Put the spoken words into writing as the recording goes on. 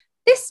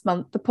this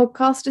month, the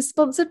podcast is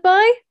sponsored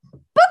by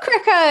Book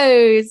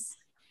Reccos.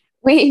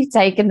 We've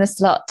taken the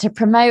slot to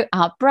promote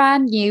our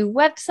brand new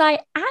website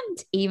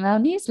and email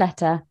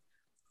newsletter.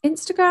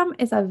 Instagram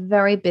is a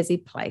very busy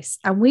place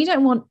and we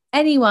don't want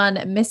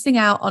anyone missing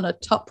out on a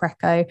top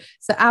reco.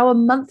 So our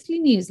monthly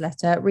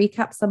newsletter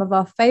recaps some of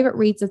our favorite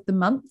reads of the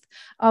month,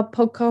 our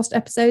podcast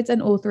episodes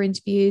and author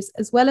interviews,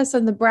 as well as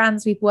some of the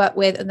brands we've worked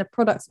with and the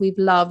products we've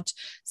loved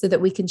so that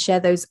we can share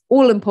those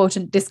all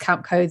important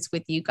discount codes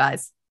with you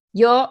guys.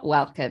 You're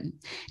welcome.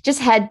 Just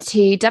head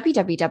to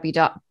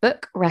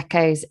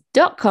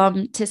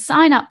www.bookreccos.com to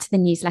sign up to the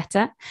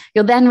newsletter.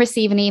 You'll then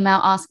receive an email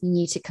asking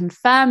you to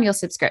confirm your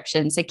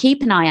subscription. So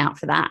keep an eye out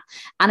for that.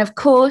 And of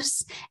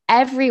course,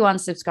 everyone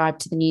subscribed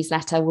to the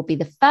newsletter will be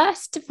the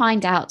first to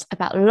find out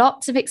about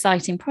lots of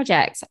exciting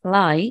projects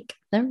like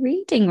the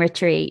reading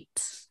retreat.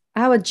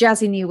 Our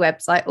jazzy new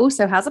website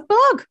also has a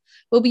blog.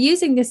 We'll be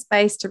using this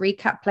space to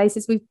recap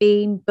places we've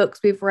been, books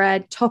we've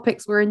read,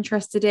 topics we're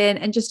interested in,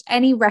 and just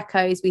any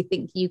recos we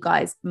think you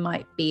guys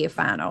might be a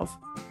fan of.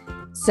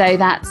 So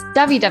that's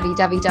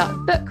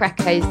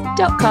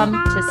www.bookreccos.com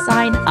to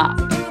sign up.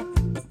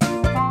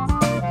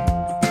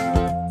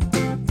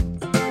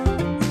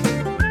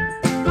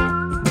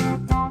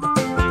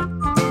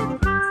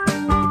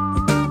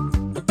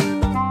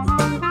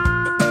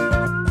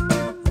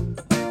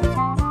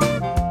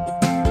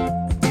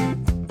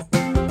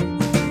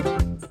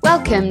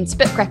 Welcome to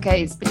Book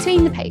Reccos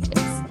Between the Pages.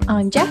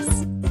 I'm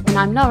Jess. And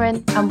I'm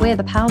Lauren. And we're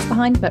the pals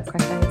behind Book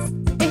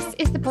Reccos. This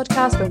is the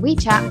podcast where we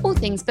chat all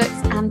things books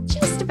and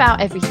just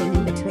about everything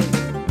in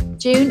between.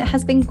 June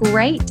has been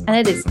great and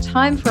it is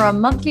time for our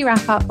monthly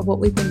wrap up of what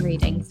we've been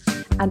reading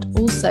and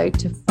also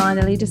to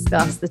finally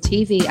discuss the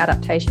TV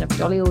adaptation of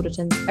Dolly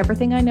Alderton's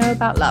Everything I Know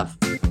About Love.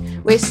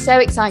 We're so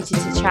excited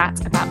to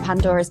chat about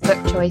Pandora's book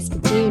choice for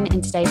June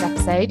in today's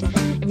episode.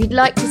 If you'd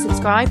like to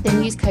subscribe,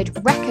 then use code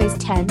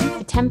RECCOS10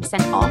 for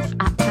 10% off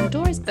at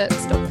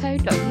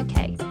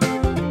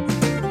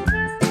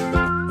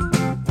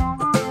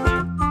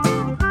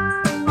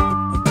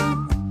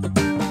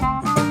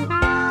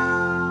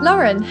pandorasbooks.co.uk.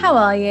 Lauren, how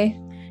are you?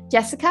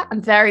 Jessica,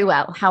 I'm very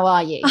well. How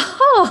are you?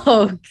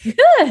 Oh,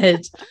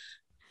 good.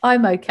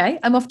 I'm okay.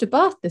 I'm off to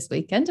Bath this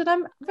weekend and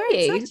I'm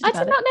very excited about I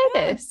did not know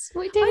this.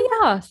 What are you doing in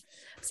Bath?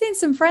 I've seen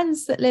some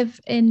friends that live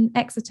in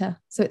Exeter,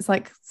 so it's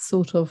like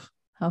sort of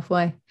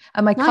halfway.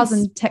 And my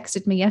cousin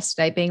texted me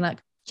yesterday being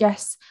like,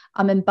 Jess,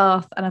 I'm in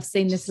Bath and I've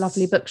seen this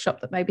lovely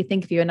bookshop that made me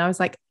think of you. And I was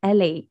like,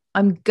 Ellie,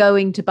 I'm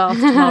going to Bath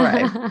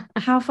tomorrow.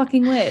 How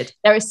fucking weird.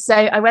 I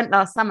went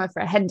last summer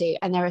for a Hendy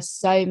and there are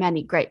so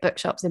many great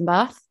bookshops in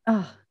Bath.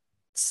 Oh,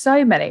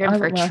 so many. You're in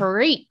for a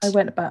treat. I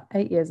went about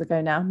 8 years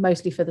ago now,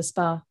 mostly for the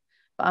spa.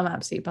 But I'm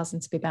absolutely buzzing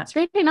to be back. It's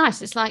really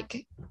nice. It's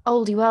like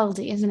oldie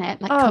worldy, isn't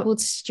it? Like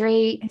cobbled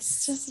streets.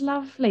 It's just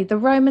lovely. The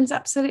Romans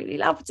absolutely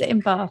loved it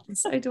in Bath, and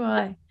so do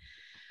I.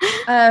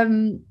 I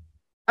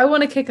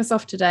want to kick us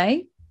off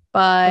today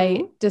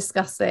by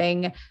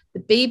discussing the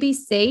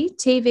BBC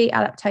TV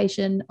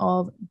adaptation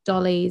of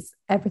Dolly's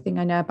Everything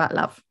I Know About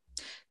Love,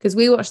 because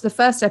we watched the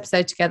first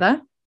episode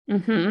together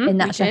in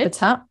that shepherd's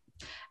hut,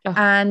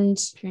 and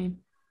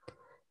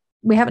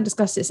we haven't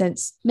discussed it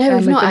since. No,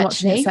 we've not been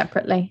actually. watching it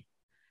separately.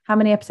 How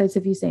many episodes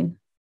have you seen?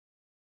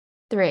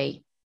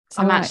 3.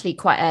 So I'm actually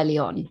quite early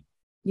on.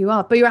 You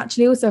are, but you're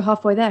actually also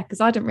halfway there because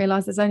I didn't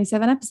realise there's only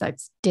 7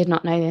 episodes. Did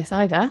not know this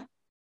either.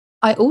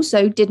 I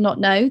also did not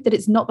know that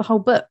it's not the whole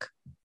book.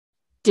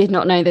 Did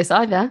not know this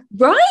either.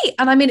 Right.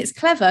 And I mean, it's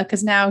clever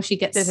because now she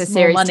gets There's a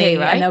series more money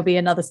 2, right? And there'll be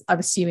another, I'm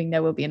assuming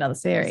there will be another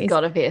series. There's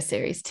got to be a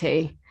series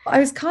 2. I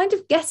was kind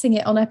of guessing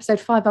it on episode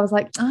 5. I was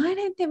like, I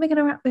don't think we're going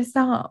to wrap this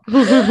up.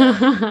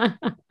 Gonna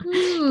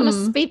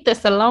speed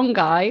this along,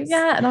 guys.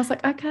 Yeah. And I was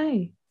like,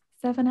 okay,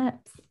 7 eps.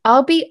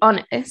 I'll be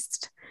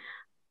honest,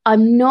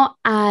 I'm not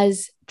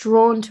as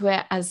drawn to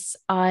it as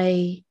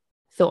I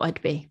thought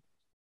I'd be.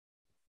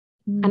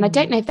 And I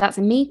don't know if that's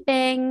a me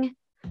thing.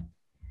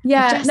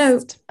 Yeah, no,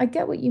 I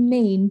get what you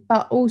mean.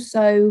 But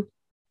also,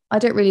 I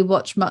don't really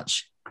watch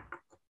much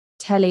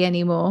telly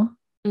anymore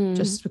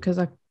just because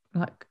I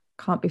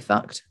can't be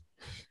fucked.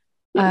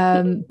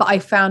 But I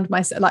found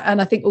myself and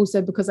I think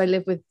also because I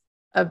live with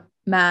a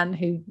man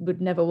who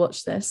would never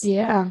watch this.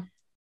 Yeah.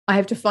 I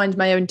have to find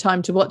my own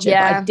time to watch it.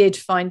 But I did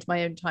find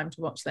my own time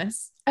to watch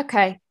this.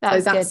 Okay.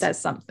 That's good. That's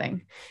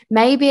something.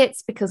 Maybe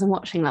it's because I'm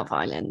watching Love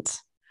Island.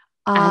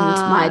 And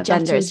my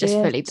agenda is just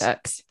fully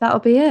booked. That'll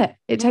be it.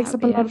 It takes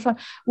up a lot of time.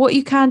 What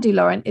you can do,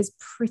 Lauren, is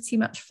pretty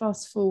much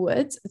fast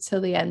forward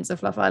till the ends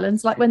of Love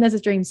Island, like when there's a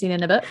dream scene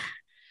in a book.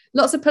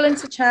 Lots of pulling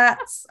to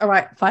chats. All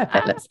right, fire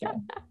pit, let's go.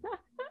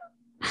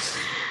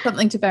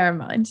 Something to bear in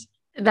mind.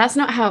 That's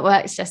not how it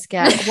works,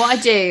 Jessica. What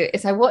I do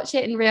is I watch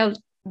it in real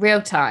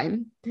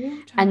time.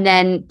 And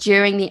then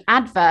during the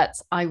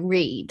adverts, I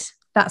read.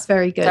 That's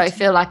very good. So I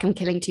feel like I'm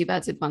killing 2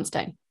 birds with 1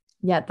 stone.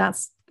 Yeah,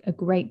 that's a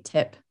great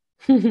tip.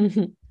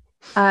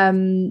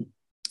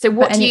 So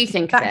what do you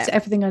think back to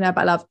Everything I Know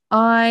About Love?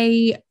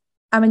 I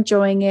am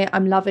enjoying it.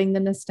 I'm loving the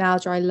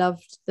nostalgia. I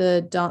loved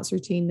the dance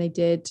routine they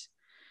did.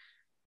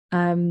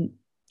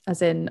 I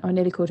as in I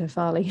nearly called her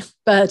Farley,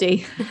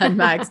 Birdie and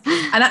Mags.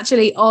 And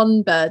actually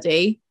on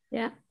Birdie,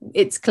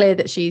 it's clear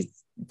that she's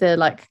the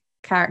like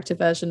character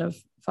version of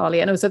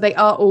Farley, and also they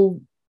are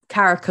all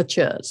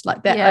caricatured,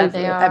 like they're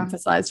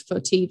overemphasized for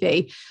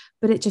TV,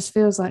 but it just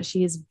feels like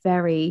she is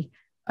very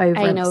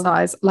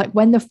overemphasized. Like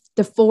when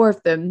the four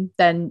of them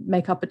then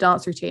make up a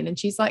dance routine, and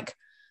she's like,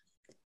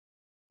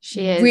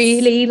 she is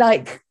really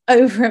like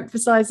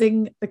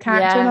overemphasizing the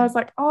character, and I was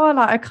like, oh,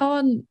 like I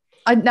can't.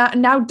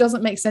 Now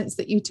doesn't make sense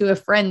that you two are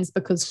friends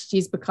because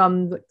she's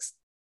become like,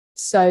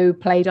 so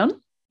played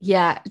on.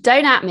 Yeah,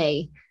 don't at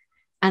me,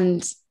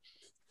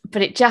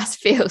 but it just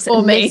feels a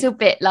little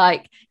bit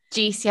like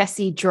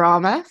GCSE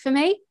drama for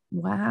me.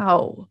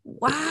 Wow.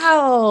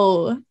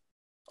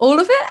 All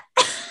of it?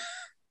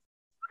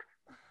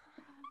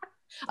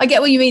 I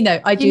get what you mean, though.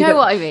 I do know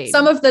what I mean.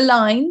 Some of the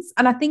lines,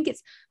 and I think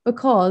it's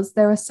because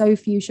there are so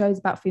few shows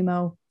about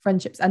female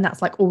friendships, and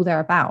that's like all they're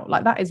about.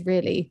 Like that is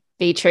really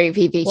be true,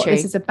 what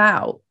this is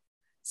about.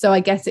 So I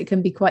guess it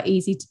can be quite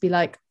easy to be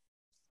like,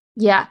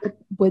 yeah,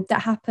 would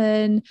that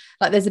happen?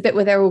 Like there's a bit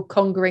where they're all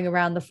congering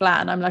around the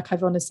flat, and I'm like,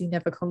 I've honestly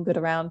never congered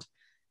around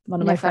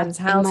one of my friends'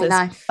 houses,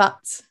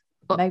 but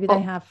maybe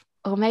they have.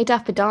 Or made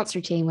up a dance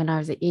routine when I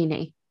was at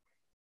uni.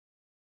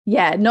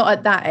 Yeah, not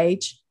at that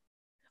age.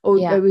 Or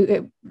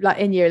like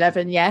in year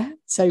 11,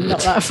 so not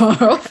that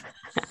far off.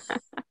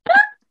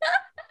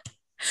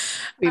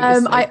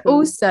 I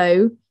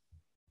also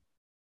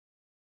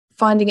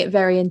finding it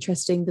very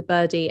interesting, the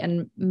Birdie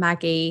and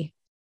Maggie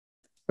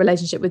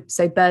relationship with,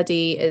 so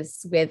Birdie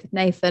is with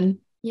Nathan.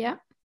 Yeah.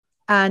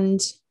 And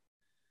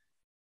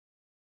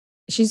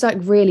she's like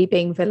really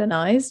being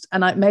villainized.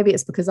 And maybe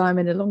it's because I'm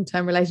in a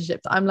long-term relationship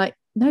that I'm like,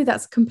 no,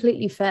 that's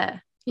completely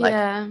fair. Like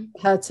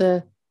her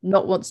to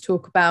not want to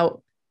talk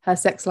about her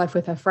sex life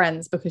with her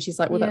friends because she's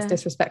like, well, that's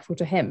disrespectful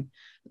to him.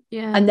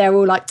 Yeah. And they're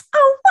all like,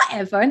 oh,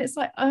 whatever. And it's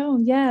like, oh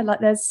yeah,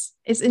 like it's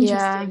interesting.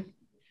 Yeah.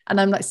 And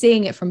I'm like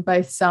seeing it from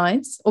both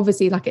sides.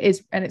 Obviously, like it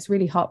is, and it's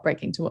really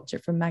heartbreaking to watch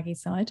it from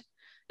Maggie's side.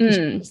 She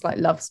just like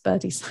loves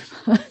Birdie so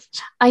much.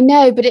 I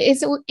know, but it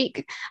is,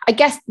 I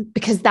guess,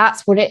 because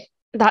that's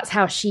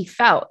how she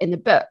felt in the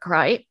book,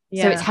 right?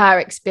 Yeah. So it's her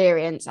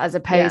experience as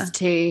opposed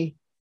to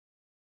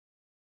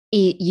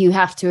you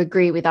have to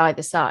agree with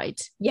either side.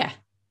 Yeah.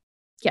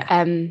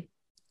 But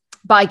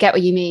I get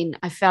what you mean.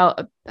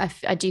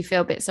 I do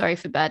feel a bit sorry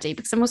for Birdie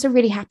because I'm also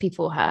really happy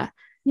for her.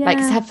 Yeah. Like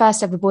it's her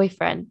first ever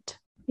boyfriend.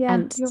 Yeah,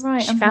 and you're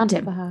right. She found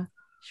him. For her.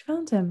 She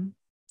found him.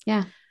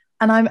 Yeah.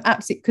 And I'm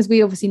absolutely, because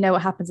we obviously know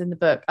what happens in the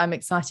book, I'm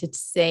excited to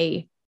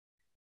see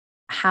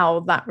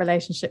how that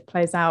relationship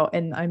plays out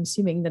in, I'm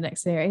assuming, the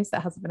next series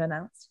that hasn't been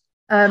announced.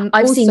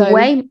 I've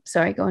seen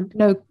sorry, go on.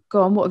 No,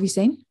 go on. What have you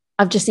seen?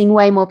 I've just seen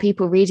way more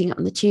people reading it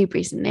on the tube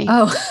recently.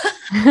 Oh,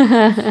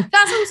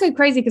 that's also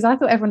crazy because I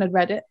thought everyone had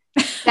read it.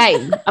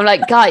 Same. I'm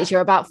like, guys,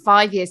 you're about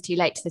 5 years too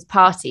late to this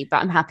party,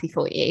 but I'm happy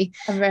for you.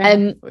 I'm very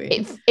happy for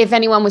you. If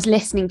anyone was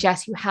listening,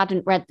 Jess, who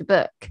hadn't read the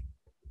book,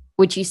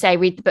 would you say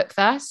read the book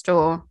first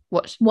or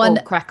what?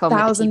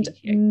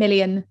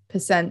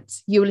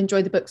 1,000,000,000%. You will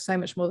enjoy the book so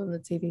much more than the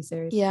TV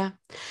series. Yeah.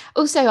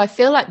 Also, I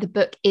feel like the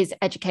book is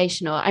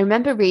educational. I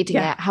remember reading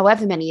it,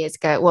 however many years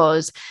ago it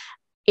was,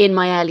 in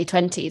my early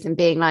 20s and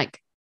being like,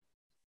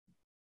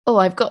 oh,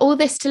 I've got all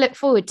this to look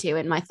forward to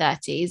in my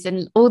 30s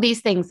and all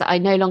these things that I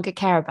no longer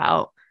care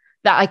about,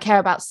 that I care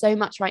about so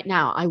much right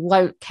now, I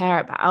won't care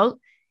about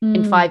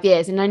in 5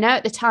 years. And I know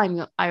at the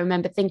time, I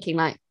remember thinking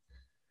like,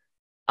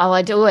 oh,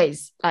 I'd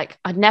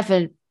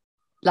never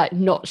like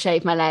not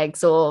shave my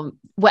legs or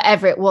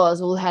whatever it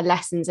was, all her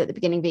lessons at the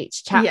beginning of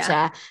each chapter.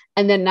 Yeah.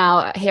 And then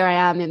now here I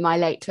am in my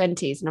late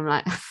 20s and I'm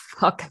like,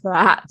 fuck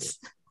that.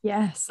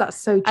 Yes, that's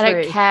so true. I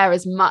don't care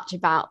as much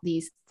about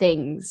these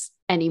things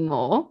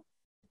anymore.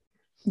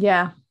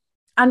 Yeah.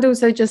 And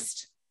also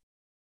just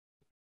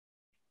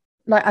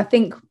like, I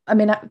think, I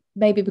mean,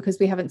 maybe because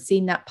we haven't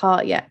seen that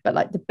part yet, but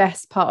like the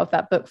best part of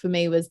that book for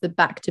me was the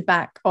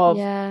back-to-back of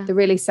the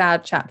really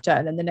sad chapter.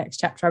 And then the next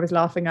chapter I was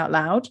laughing out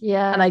loud.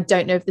 Yeah. And I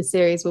don't know if the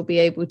series will be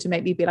able to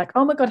make me be like,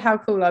 oh my God, how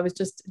cool. I was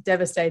just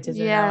devastated.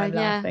 And now I'm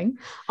laughing.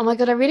 Oh my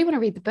God, I really want to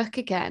read the book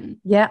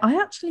again. Yeah,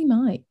 I actually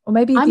might. Or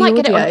maybe I might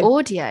get it on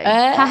audio.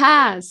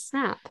 Haha,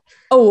 snap.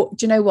 Oh,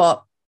 do you know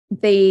what?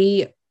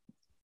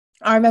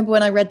 I remember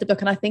when I read the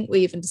book, and I think we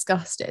even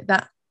discussed it,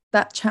 that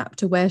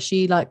chapter where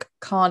she's like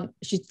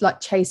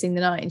chasing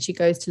the night and she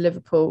goes to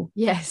Liverpool.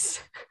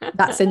 Yes.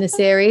 That's in the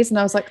series. And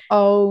I was like,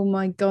 oh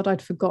my God,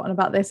 I'd forgotten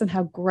about this and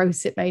how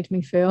gross it made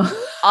me feel.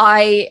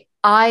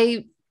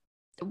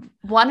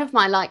 One of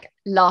my like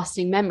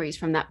lasting memories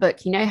from that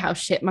book, you know how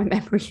shit my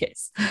memory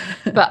is,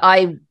 but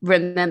I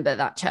remember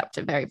that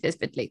chapter very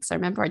vividly because I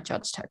remember I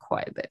judged her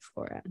quite a bit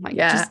for it. Like,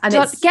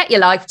 just get your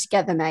life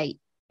together, mate.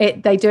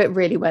 They do it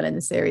really well in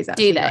the series,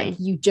 actually. Do they? Like,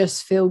 you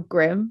just feel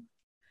grim.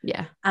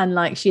 Yeah. And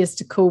like she has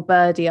to call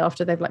Birdie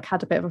after they've like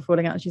had a bit of a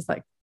falling out, and she's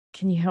like,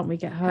 can you help me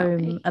get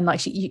home? And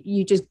like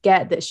you just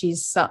get that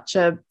she's such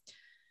a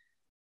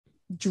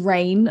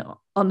drain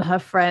on her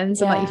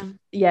friends. And like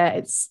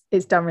it's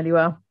done really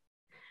well.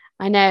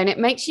 I know, and it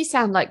makes you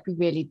sound like we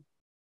really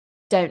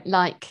don't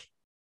like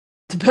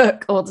the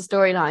book or the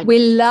storyline. We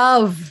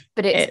love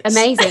but it's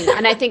amazing.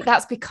 And I think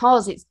that's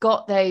because it's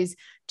got those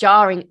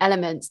jarring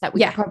elements that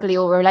we probably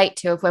all relate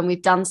to of when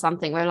we've done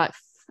something we're like,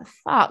 for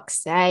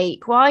fuck's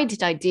sake, why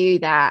did I do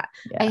that?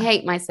 I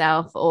hate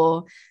myself.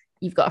 Or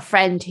you've got a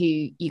friend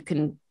who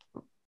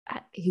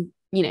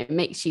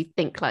makes you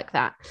think like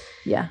that.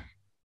 Yeah.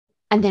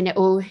 And then it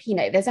all,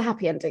 there's a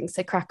happy ending.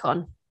 So crack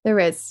on. There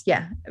is.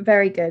 Yeah.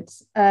 Very good.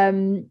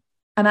 And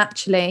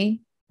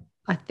actually,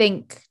 I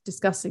think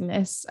discussing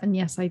this, and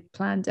yes, I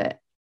planned it,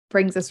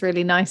 brings us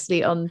really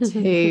nicely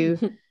onto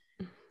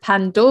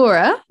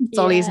Pandora,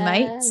 Dolly's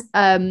mate,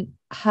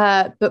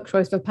 her book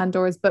choice for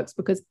Pandora's books,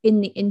 because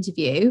in the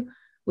interview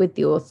with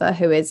the author,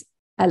 who is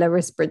Ella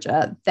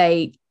Risbridger,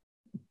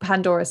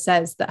 Pandora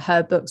says that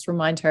her books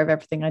remind her of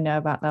everything I know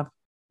about love.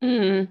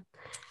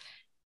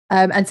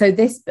 And so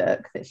this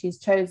book that she's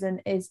chosen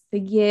is The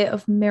Year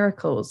of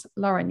Miracles.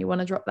 Lauren, you want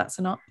to drop that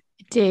synopsis?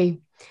 I do.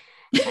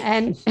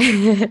 And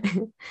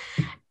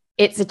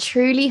it's a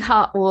truly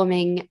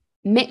heartwarming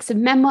mix of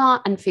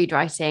memoir and food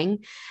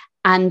writing,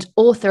 and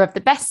author of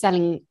the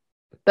best-selling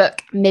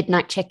book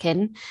Midnight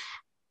Chicken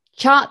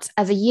charts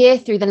as a year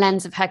through the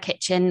lens of her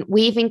kitchen,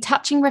 weaving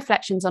touching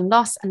reflections on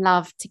loss and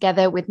love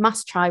together with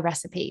must-try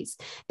recipes.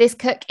 This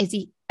cook is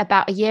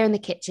about a year in the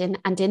kitchen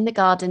and in the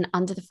garden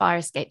under the fire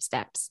escape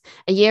steps.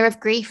 A year of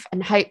grief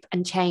and hope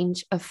and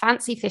change, of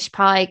fancy fish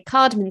pie,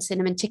 cardamom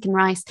cinnamon chicken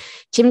rice,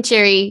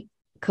 chimichurri,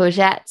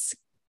 courgettes,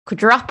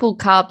 quadruple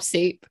carb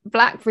soup,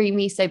 blackberry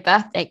miso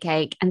birthday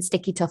cake, and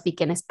sticky toffee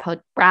Guinness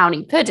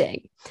brownie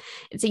pudding.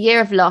 It's a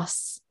year of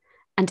loss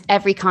and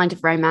every kind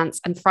of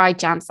romance and fried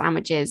jam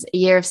sandwiches, a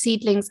year of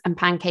seedlings and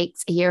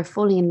pancakes, a year of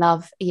falling in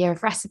love, a year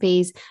of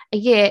recipes, a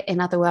year,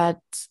 in other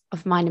words,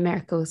 of minor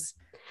miracles.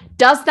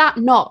 Does that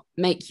not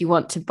make you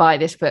want to buy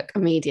this book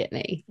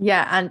immediately?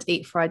 Yeah, and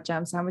eat fried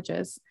jam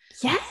sandwiches.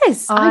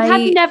 Yes, I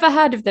had never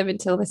heard of them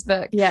until this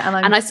book. Yeah,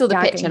 and I saw the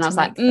picture and I was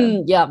like,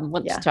 yum,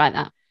 want to try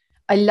that.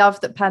 I love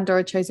that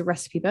Pandora chose a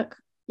recipe book.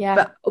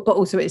 Yeah. But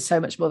also it's so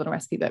much more than a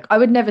recipe book. I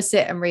would never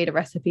sit and read a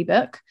recipe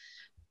book.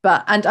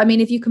 And I mean,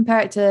 if you compare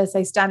it to,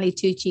 say, Stanley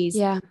Tucci's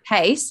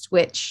Taste,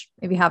 which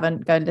if you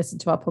haven't, go and listen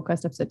to our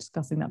podcast episode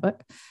discussing that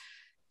book.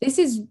 That's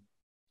his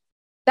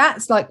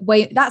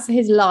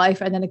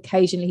life. And then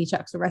occasionally he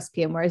chucks a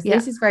recipe in. Whereas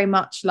this is very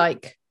much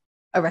like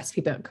a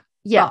recipe book.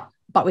 Yeah.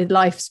 But with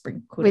life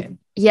sprinkled in.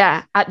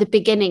 Yeah. At the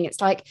beginning,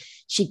 it's like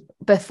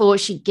before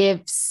she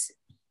gives,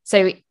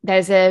 so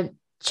there's a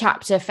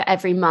chapter for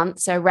every month,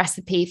 so a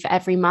recipe for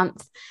every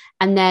month,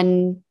 and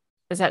then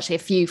there's actually a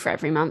few for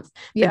every month,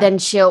 but then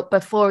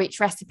before each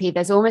recipe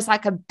there's almost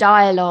like a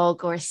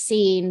dialogue or a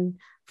scene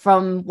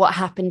from what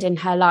happened in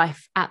her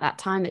life at that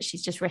time that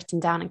she's just written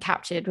down and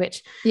captured,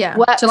 which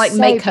works to like so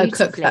make her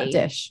cook that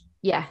dish.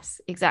 Yes,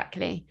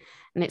 exactly.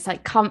 And it's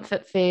like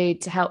comfort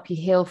food to help you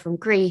heal from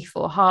grief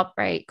or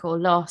heartbreak or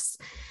loss,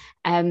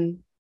 and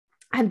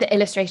the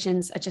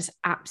illustrations are just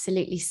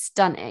absolutely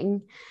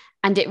stunning.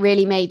 And it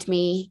really made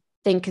me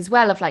think as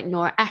well of like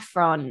Nora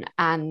Ephron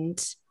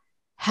and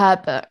her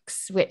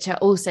books, which are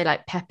also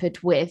like peppered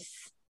with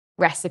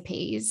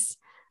recipes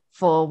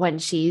for when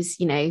she's,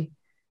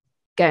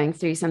 going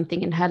through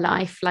something in her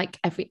life, like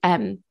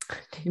you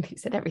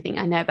said everything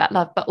I know about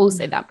love, but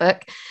also that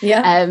book.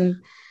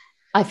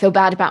 I Feel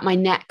Bad About My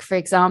Neck, for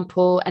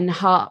example, and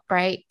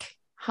Heartburn.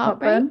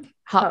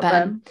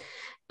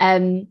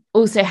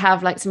 Also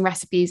have like some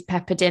recipes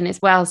peppered in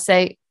as well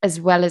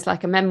as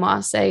like a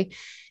memoir, so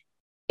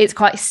it's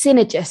quite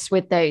synergist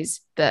with those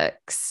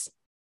books.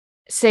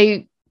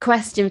 So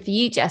question for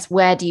you, Jess,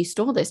 where do you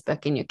store this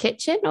book, in your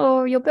kitchen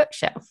or your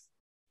bookshelf?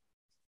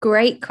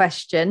 Great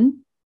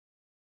question.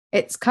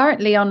 It's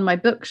currently on my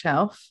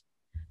bookshelf,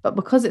 but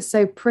because it's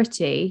so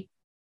pretty,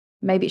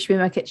 maybe it should be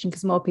in my kitchen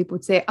because more people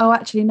would see it. Oh,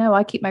 actually, no,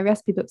 I keep my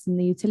recipe books in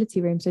the utility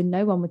room, so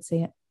no one would see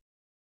it.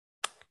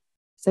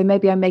 So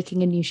maybe I'm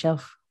making a new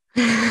shelf.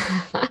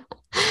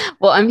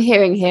 What I'm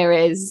hearing here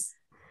is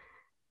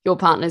your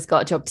partner's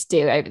got a job to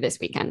do over this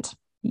weekend.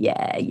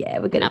 Yeah,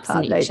 we're going to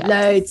put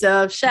loads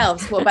of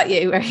shelves. What about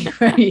you? Where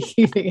are you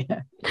keeping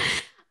it?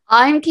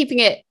 I'm keeping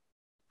it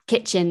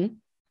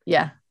kitchen.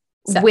 Yeah.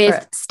 Separate.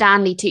 With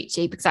Stanley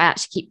Tucci, because I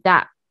actually keep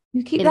that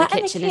in the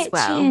kitchen as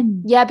well.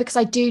 Yeah, because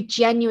I do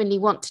genuinely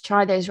want to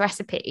try those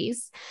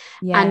recipes.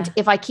 Yeah. And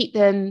if I keep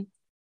them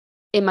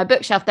in my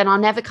bookshelf, then I'll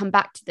never come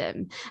back to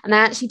them. And I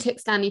actually took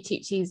Stanley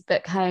Tucci's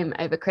book home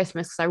over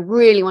Christmas because I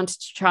really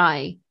wanted to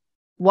try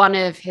one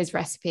of his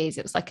recipes.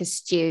 It was like a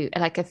stew,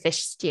 like a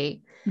fish stew.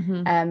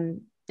 Mm-hmm.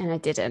 And I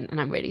didn't, and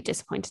I'm really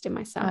disappointed in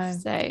myself.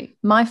 So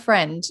my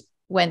friend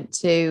went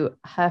to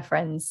her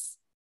friend's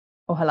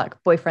or her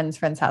like boyfriend's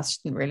friend's house. She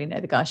didn't really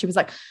know the guy. She was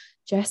like,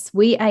 Jess,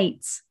 we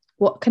ate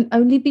what can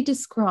only be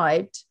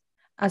described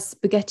as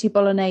spaghetti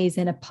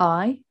bolognese in a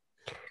pie.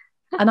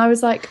 And I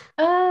was like,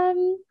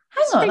 hang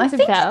on, I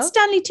think in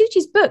Stanley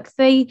Tucci's book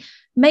they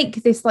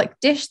make this like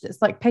dish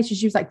that's like pastry.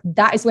 She was like,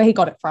 that is where he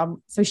got it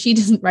from. So she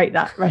doesn't rate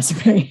that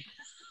recipe.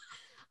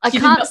 I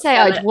can't say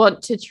I'd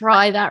want to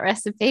try that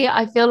recipe.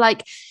 I feel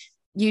like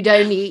you'd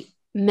only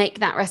make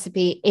that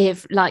recipe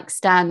if, like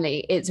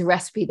Stanley, it's a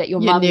recipe that your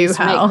You mum knew used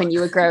to how. make when you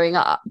were growing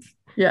up.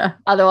 Yeah.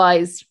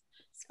 Otherwise,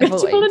 Spaghetti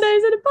avoid.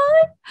 bolognese in a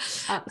pie.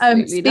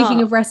 Absolutely Speaking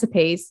not. of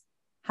recipes,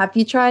 have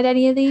you tried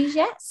any of these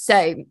yet?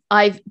 So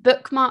I've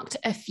bookmarked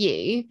a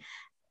few.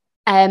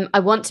 I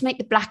want to make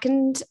the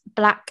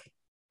black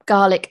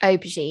garlic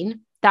aubergine.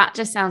 That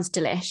just sounds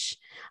delish.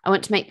 I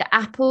want to make the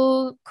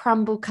apple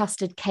crumble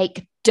custard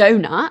cake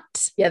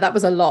donut. Yeah, that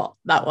was a lot,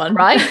 that one.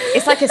 Right?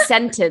 It's like a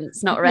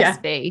sentence, not a Yeah.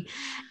 recipe.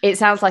 It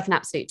sounds like an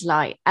absolute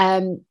delight.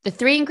 The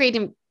three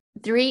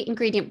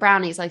ingredient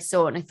brownies I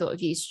saw and I thought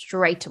of you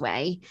straight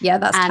away. Yeah,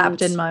 that's And-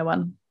 tabbed in my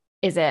one.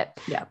 Is it?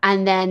 Yeah.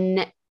 And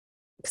then,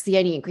 because the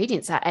only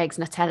ingredients are eggs,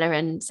 Nutella,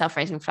 and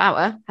self-raising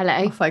flour.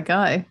 Hello. Off I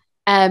go.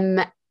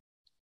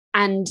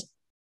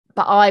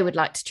 But I would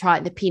like to try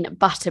the peanut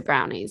butter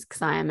brownies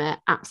because I am an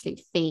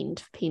absolute fiend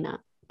for peanut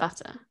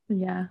butter.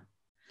 Yeah.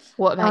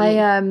 What about you?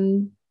 I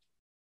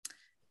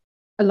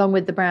along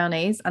with the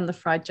brownies and the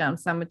fried jam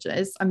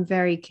sandwiches, I'm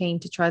very keen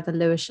to try the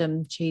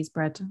Lewisham cheese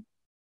bread.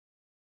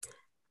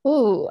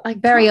 Oh, I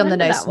Very can't on the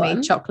remember nose that for me,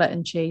 one. chocolate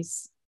and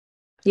cheese.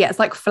 Yeah, it's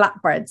like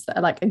flatbreads that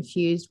are like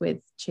infused with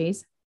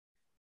cheese.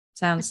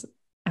 Sounds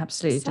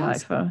absolutely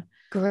Sounds- delightful.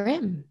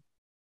 Grim.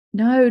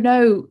 No,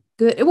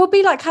 good. It would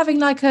be like having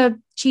like a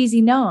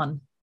cheesy naan.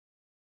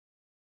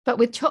 But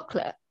with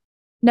chocolate.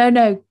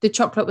 No, the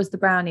chocolate was the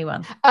brownie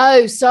one.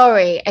 Oh,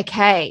 sorry.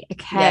 Okay.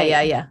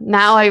 Yeah.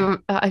 Now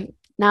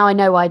I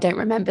know why I don't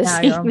remember Now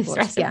you're seeing on this board,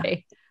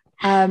 recipe.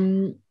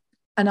 And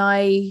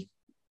I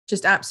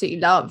just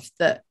absolutely love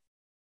that.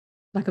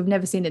 Like, I've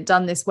never seen it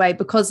done this way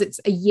because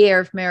it's a year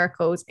of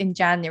miracles. In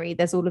January,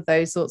 there's all of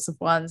those sorts of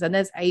ones, and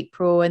there's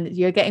April, and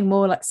you're getting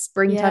more like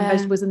springtime Yeah.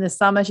 vegetables. In the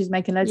summer, she's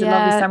making loads of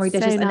Yeah, lovely summery it's so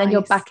dishes, and then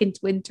you're nice. back into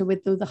winter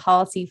with all the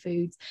hearty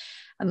foods.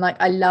 And like,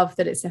 I love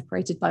that it's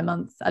separated by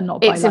month and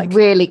not It's by a like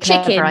really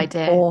clever chicken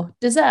idea. or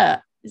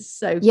dessert. It's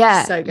so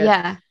Yeah, so good.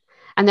 Yeah.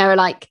 And there are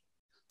like,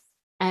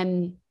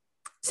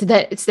 so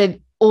that it's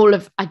all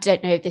of, I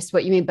don't know if this is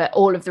what you mean, but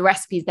all of the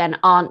recipes then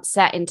aren't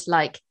set into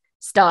like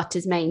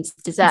starters, mains,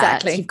 desserts.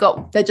 Exactly. You've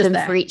got They're just them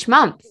there. for each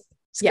month.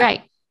 It's Yeah.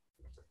 great.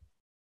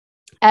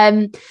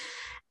 And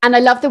I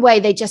love the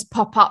way they just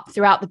pop up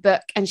throughout the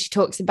book. And she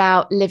talks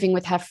about living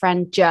with her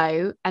friend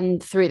Jo,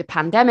 and through the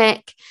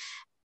pandemic,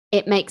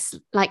 it makes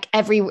like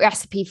every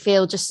recipe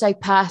feel just so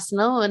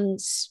personal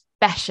and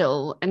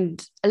special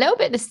and a little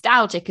bit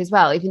nostalgic as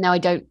well, even though I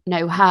don't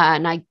know her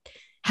and I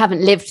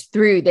haven't lived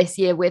through this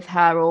year with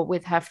her or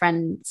with her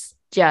friends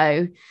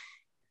Jo,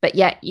 but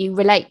yet you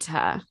relate to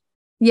her.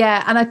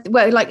 Yeah, and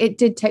like it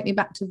did take me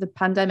back to the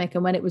pandemic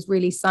and when it was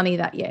really sunny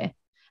that year.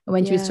 And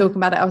when she was Yeah. talking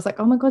about it, I was like,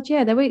 oh my God,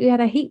 yeah, we had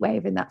a heat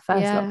wave in that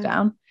first Yeah.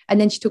 lockdown. And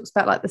then she talks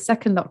about like the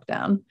second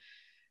lockdown.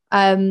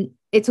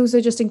 It's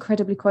also just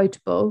incredibly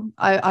quotable.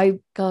 I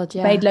God,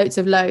 yeah. made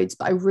loads,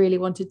 but I really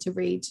wanted to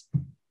read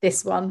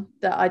this one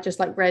that I just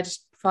like read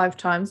 5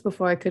 times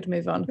before I could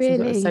move on because I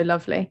thought it was Really? so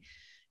lovely.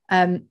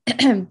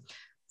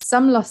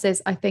 Some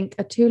losses, I think,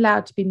 are too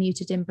loud to be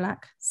muted in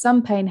black.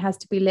 Some pain has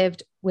to be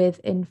lived with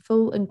in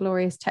full and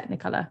glorious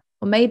technicolor.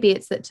 Or maybe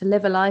it's that to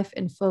live a life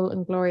in full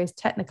and glorious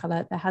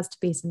technicolor, there has to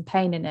be some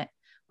pain in it.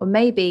 Or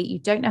maybe you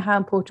don't know how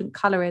important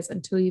color is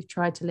until you've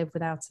tried to live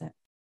without it.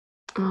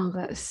 Oh,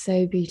 that's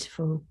so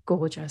beautiful.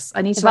 Gorgeous.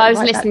 I need If to I was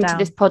write that listening to down.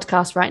 this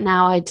podcast right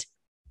now, I'd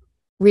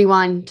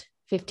rewind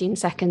 15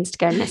 seconds to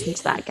go and listen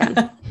to that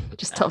again.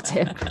 Just top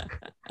tip.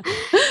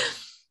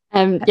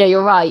 Yeah,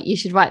 you're right. You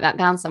should write that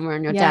down somewhere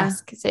on your Yeah,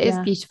 desk because it is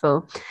yeah.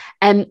 beautiful.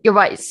 You're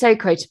right. It's so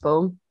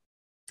quotable.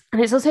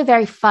 And it's also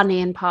very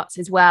funny in parts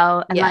as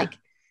well. And Yeah. like,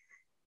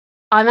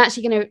 I'm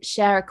actually going to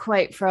share a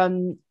quote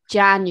from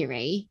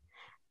January.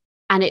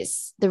 And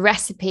it's the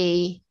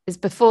recipe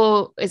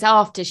is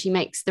after she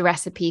makes the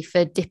recipe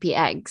for dippy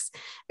eggs,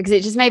 because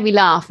it just made me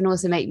laugh and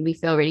also made me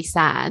feel really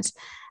sad.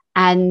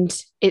 And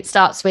it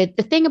starts with,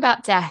 the thing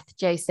about death,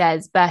 Jo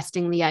says,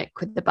 bursting the yolk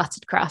with the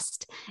buttered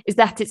crust, is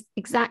that it's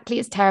exactly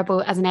as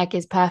terrible as an egg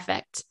is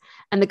perfect.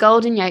 And the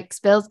golden yolk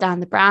spills down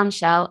the brown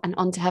shell and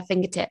onto her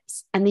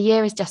fingertips. And the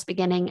year is just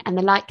beginning, and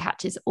the light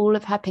catches all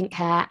of her pink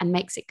hair and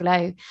makes it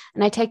glow.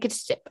 And I take a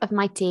sip of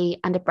my tea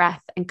and a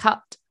breath and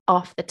cut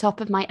off the top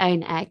of my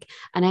own egg.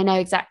 And I know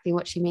exactly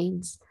what she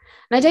means.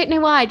 And I don't know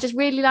why, I just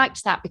really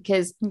liked that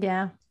because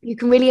Yeah. you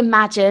can really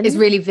imagine It's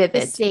really the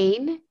vivid.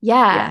 scene.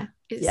 Yeah.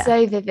 It's Yeah.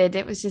 so vivid.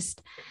 It was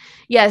just,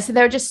 yeah. So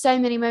there are just so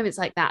many moments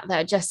like that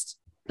are just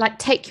like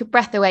take your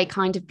breath away,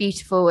 kind of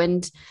beautiful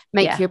and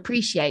make Yeah. you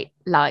appreciate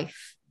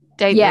life,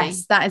 don't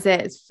Yes, that is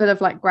it. It's full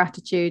of like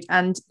gratitude.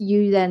 And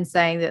you then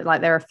saying that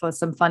like there are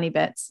some funny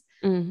bits.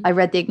 they? Mm. I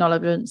read the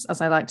acknowledgements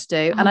as I like to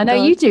do. And Oh, I know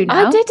God. you do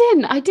now.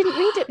 I didn't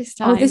read it this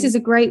time. Oh, this is a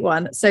great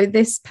one. So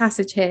this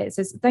passage here, it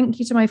says, thank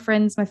you to my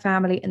friends, my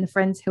family, and the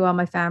friends who are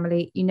my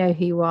family. You know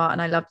who you are, and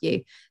I love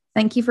you.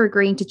 Thank you for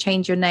agreeing to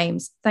change your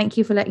names. Thank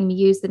you for letting me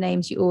use the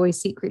names you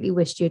always secretly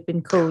wished you had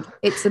been called.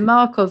 It's a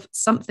mark of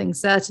something,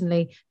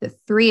 certainly, that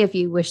 3 of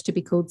you wish to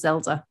be called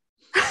Zelda.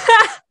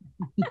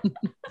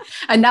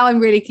 And now I'm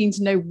really keen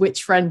to know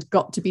which friend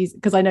got to be,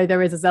 because I know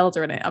there is a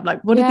Zelda in it. I'm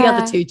like, what did the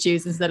other two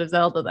choose instead of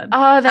Zelda then?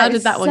 Oh, how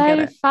did that one get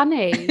it?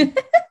 Funny.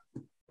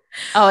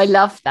 Oh, I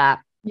love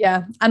that.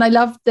 Yeah. And I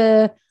love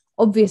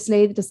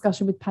obviously the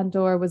discussion with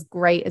Pandora was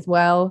great as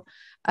well.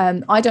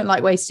 I don't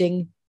like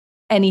wasting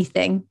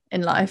anything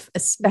in life,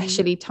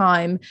 especially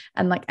time.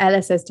 And like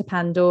Ella says to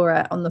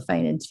Pandora on the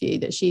phone interview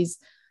that she's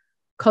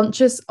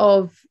conscious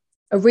of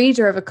a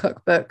reader of a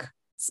cookbook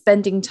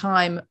spending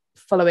time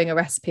following a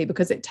recipe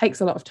because it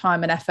takes a lot of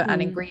time and effort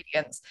and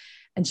ingredients.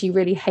 And she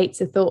really hates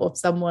the thought of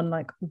someone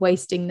like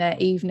wasting their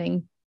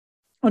evening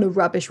on a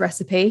rubbish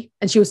recipe.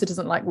 And she also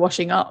doesn't like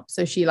washing up.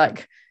 So she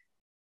like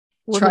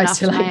tries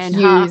to like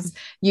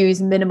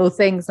use minimal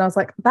things. And I was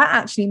like, that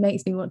actually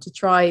makes me want to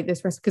try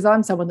this recipe, because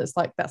I'm someone that's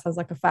like, that sounds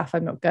like a faff,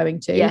 I'm not going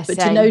to. But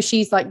same. To know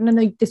she's like,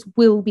 no, this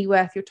will be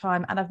worth your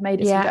time, and I've made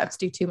it so you don't have to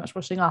do too much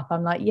washing up.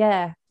 I'm like,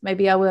 yeah,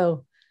 maybe I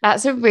will.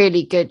 That's a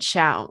really good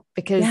shout,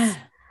 because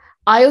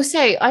I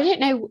don't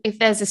know if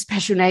there's a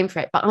special name for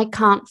it, but I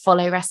can't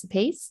follow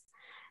recipes.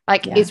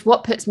 Like it's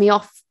what puts me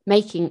off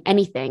making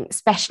anything,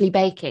 especially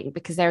baking,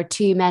 because there are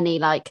too many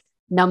like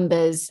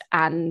numbers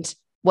and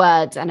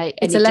words, and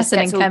it's a lesson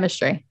in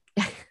chemistry.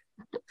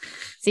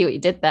 See what you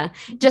did there.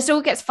 Just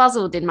all gets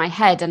fuzzled in my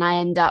head, and I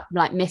end up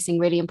like missing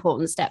really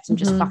important steps and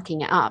just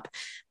fucking it up.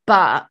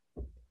 But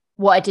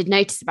what I did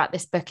notice about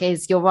this book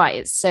is, you're right,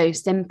 it's so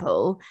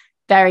simple,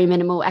 very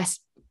minimal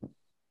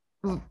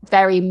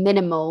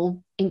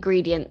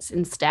ingredients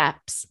and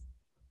steps.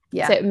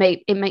 So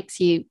it makes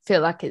you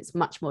feel like it's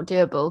much more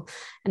doable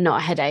and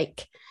not a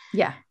headache.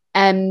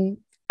 And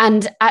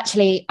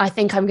actually I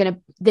think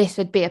this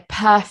would be a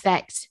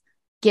perfect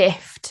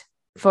gift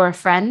for a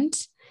friend,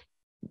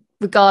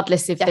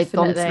 regardless if they've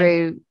gone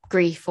through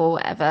grief or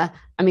whatever.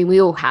 I mean,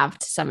 we all have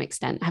to some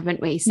extent,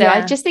 haven't we? So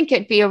I just think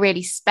it'd be a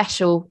really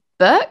special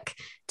book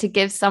to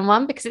give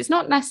someone, because it's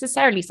not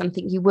necessarily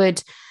something you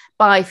would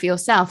buy for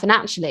yourself. And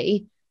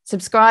actually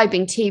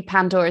subscribing to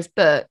Pandora's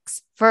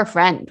books for a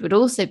friend would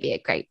also be a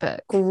great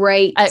book.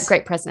 Great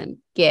present.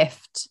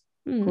 Gift.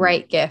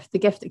 Great gift. The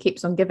gift that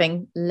keeps on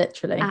giving,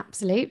 literally.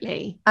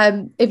 Absolutely.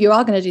 If you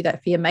are going to do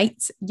that for your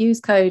mates,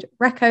 use code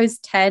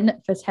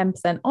RECOS10 for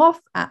 10% off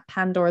at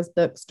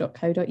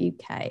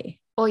pandorasbooks.co.uk.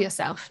 Or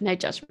yourself. No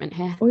judgment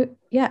here.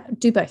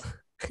 Do both.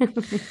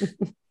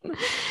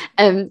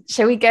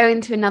 Shall we go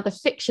into another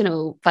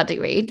fictional buddy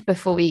read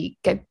before we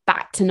go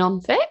back to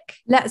non-fic?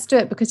 Let's do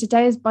it, because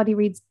today is buddy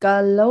reads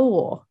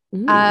galore.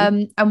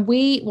 And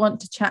we want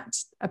to chat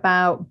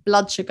about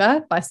Blood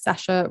Sugar by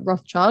Sasha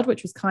Rothchild,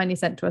 which was kindly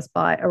sent to us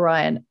by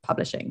Orion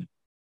Publishing.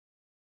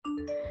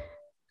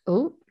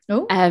 Got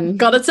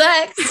a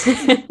text.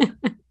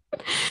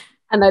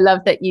 And I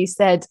love that you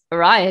said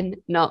Orion,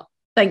 not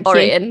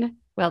Orion. You.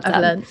 Well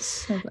done.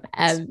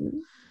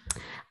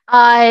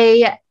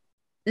 I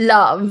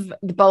love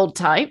the bold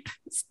type.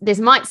 This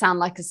might sound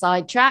like a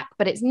sidetrack,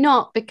 but it's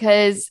not,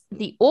 because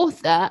the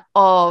author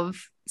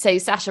of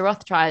Sasha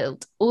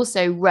Rothchild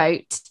also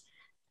wrote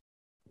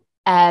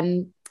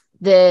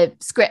the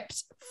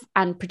script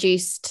and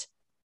produced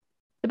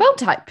The Bold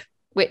Type,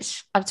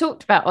 which I've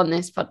talked about on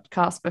this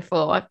podcast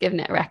before. I've given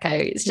it a reco.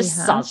 It's just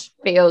such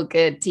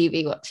feel-good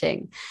TV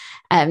watching.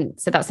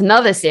 So that's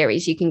another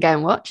series you can go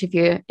and watch if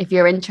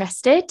you're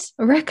interested.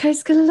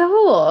 Recos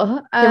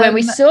galore. So when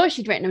we saw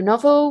she'd written a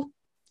novel,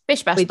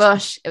 bish bash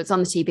bosh, it was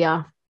on the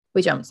TBR.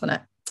 We jumped on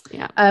it.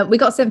 We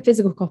got some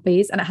physical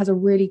copies, and it has a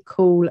really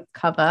cool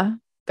cover.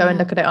 Go and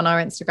look at it on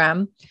our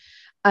Instagram.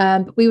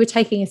 But we were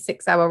taking a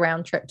 6-hour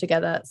round trip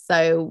together,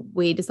 so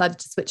we decided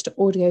to switch to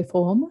audio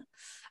form.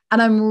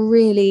 And I'm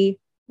really,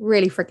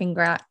 really freaking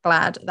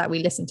glad that we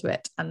listened to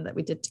it and that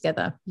we did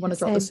together. Want to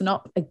drop the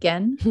synop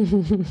again?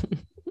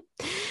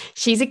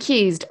 She's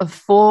accused of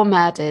 4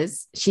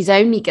 murders. She's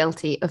only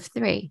guilty of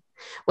 3.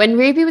 When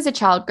Ruby was a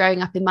child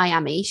growing up in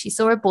Miami, she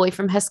saw a boy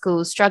from her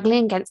school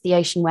struggling against the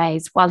ocean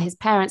waves while his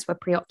parents were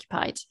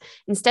preoccupied.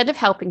 Instead of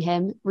helping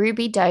him,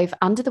 Ruby dove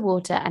under the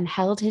water and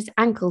held his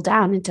ankle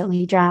down until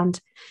he drowned.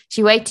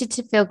 She waited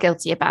to feel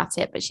guilty about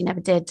it, but she never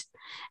did.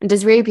 And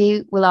as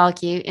Ruby will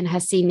argue in her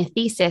senior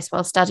thesis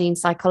while studying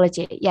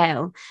psychology at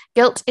Yale,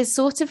 guilt is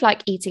sort of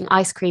like eating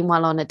ice cream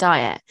while on a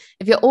diet.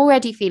 If you're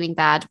already feeling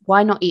bad,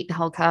 why not eat the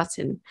whole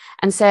carton?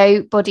 And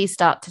so bodies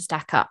start to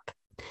stack up.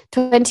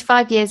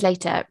 25 years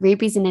later,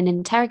 Ruby's in an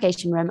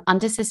interrogation room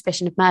under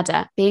suspicion of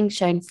murder, being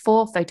shown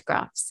 4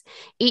 photographs.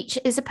 Each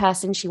is a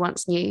person she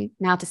once knew,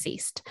 now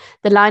deceased.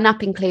 The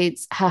lineup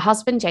includes her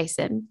husband,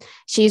 Jason.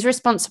 She's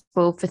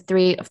responsible for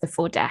 3 of the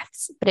 4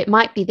 deaths, but it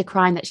might be the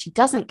crime that she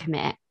doesn't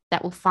commit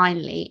that will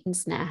finally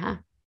ensnare her.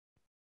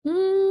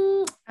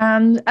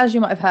 And as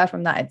you might have heard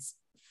from that, it's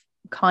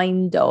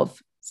kind of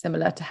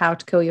similar to How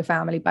to Kill Your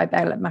Family by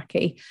Bella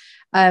Mackie.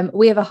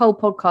 We have a whole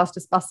podcast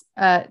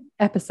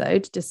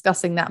episode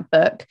discussing that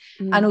book.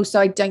 And also,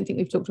 I don't think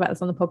we've talked about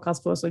this on the podcast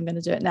before, so I'm going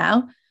to do it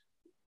now.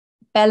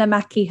 Bella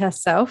Mackie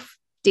herself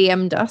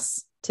DM'd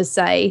us to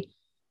say,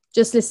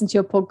 just listen to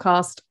your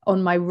podcast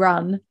on my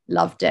run,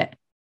 loved it.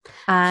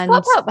 And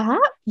what about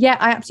that? Yeah,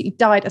 I absolutely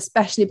died,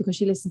 especially because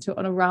she listened to it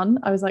on a run.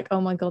 I was like,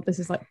 oh my God, this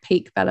is like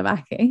peak Bella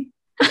Mackie.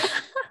 So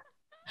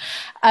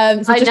I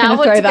just now going to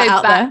want throw to that go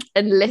out back there.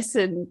 and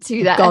listen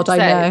to that God,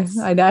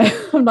 episode. I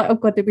know. I'm like, oh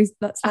God, did we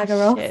slag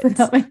her off? Shit.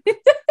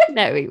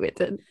 No, we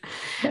wouldn't.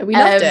 No, we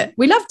loved it.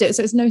 We loved it.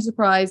 So it's no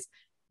surprise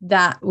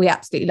that we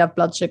absolutely love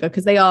Blood Sugar,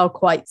 because they are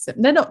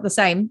they're not the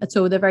same at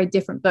all. They're very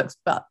different books,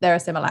 but there are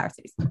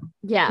similarities.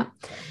 Yeah.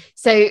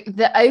 So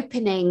the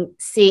opening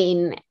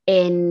scene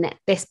in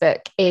this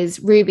book is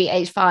Ruby,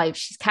 age 5.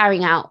 She's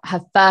carrying out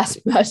her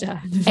first murder,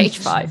 age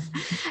 5,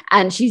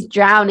 and she's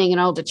drowning an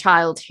older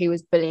child who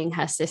was bullying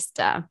her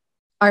sister.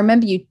 I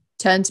remember you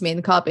turned to me in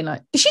the car being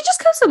like, did she just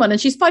kill someone and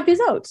she's 5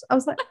 years old? I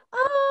was like,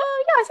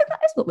 oh yeah, I think that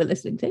is what we're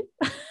listening to.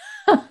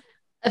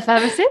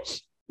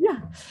 Affirmative? Yeah.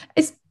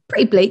 It's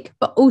pretty bleak,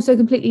 but also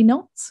completely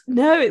not.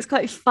 No, it's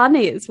quite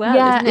funny as well.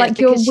 Yeah, isn't it? like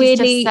you're Because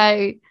weirdly she's just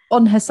so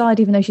on her side,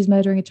 even though she's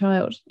murdering a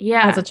child.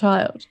 Yeah. As a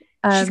child.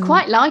 She's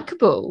quite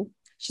likable.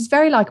 She's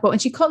very likable.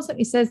 And she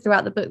constantly says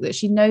throughout the book that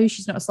she knows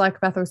she's not a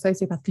psychopath or a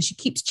sociopath because she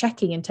keeps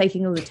checking and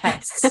taking all the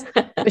tests.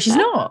 But she's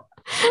not.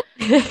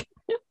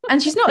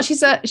 And she's not.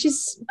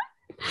 She's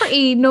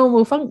pretty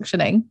normal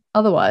functioning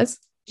otherwise.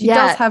 She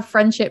does have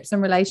friendships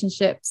and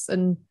relationships.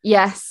 And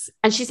yes.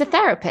 And she's a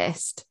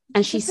therapist.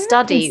 And she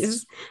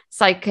studies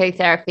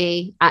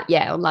psychotherapy at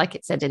Yale, like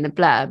it said in the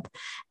blurb.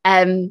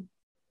 And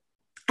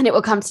it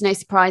will come to no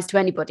surprise to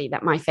anybody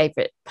that my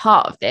favourite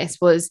part of this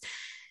was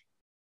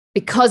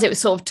because it was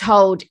sort of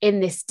told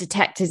in this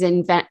detective's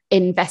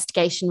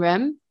investigation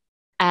room.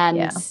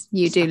 And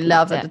you do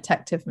love a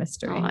detective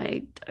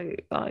mystery.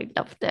 I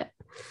loved it.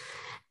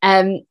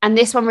 And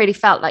this one really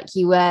felt like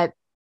you were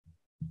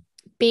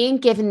being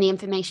given the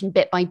information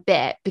bit by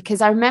bit,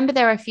 because I remember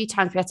there were a few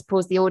times we had to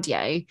pause the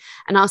audio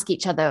and ask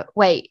each other,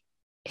 wait,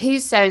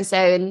 who's so-and-so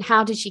and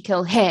how did she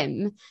kill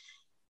him?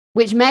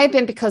 Which may have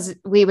been because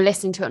we were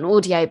listening to it on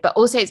audio, but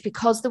also it's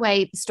because the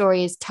way the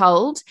story is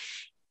told,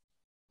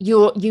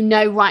 you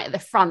know right at the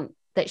front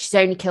that she's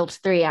only killed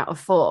 3 out of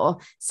 4.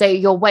 So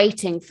you're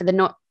waiting for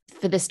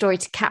the story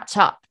to catch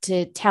up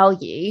to tell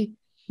you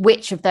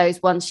which of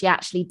those ones she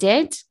actually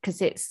did,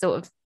 because it sort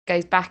of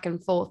goes back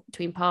and forth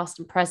between past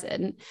and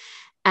present.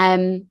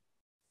 And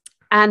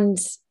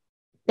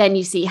then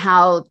you see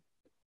how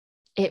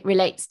it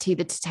relates to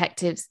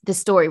the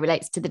story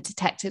relates to the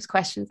detective's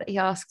questions that he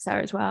asks her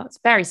as well. It's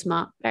very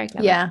smart, very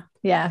clever.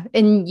 Yeah.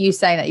 And you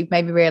saying that, you've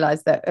made me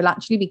realise that it'll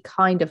actually be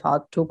kind of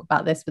hard to talk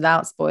about this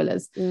without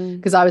spoilers,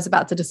 because I was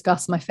about to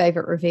discuss my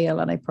favourite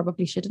reveal and I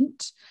probably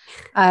shouldn't.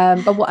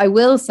 But what I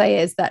will say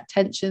is that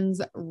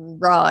tensions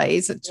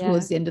rise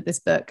towards the end of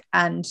this book,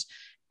 and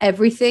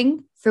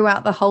everything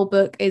throughout the whole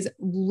book is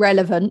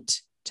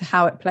relevant to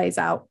how it plays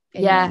out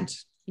in the end.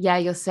 Yeah,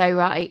 you're so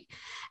right.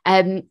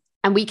 And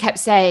we kept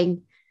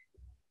saying,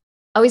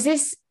 oh, is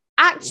this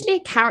actually a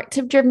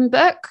character-driven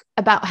book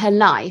about her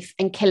life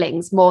and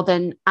killings more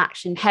than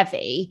action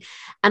heavy?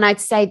 And I'd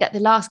say that the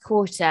last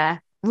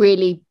quarter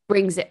really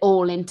brings it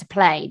all into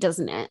play,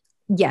 doesn't it?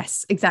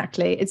 Yes,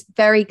 exactly. It's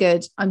very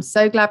good. I'm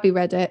so glad we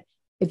read it.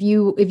 If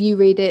you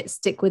read it,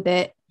 stick with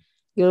it.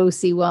 You'll all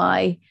see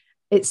why.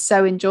 It's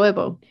so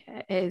enjoyable.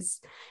 It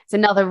is. It's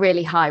another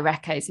really high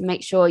reco. So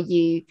make sure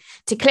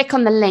to click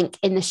on the link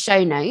in the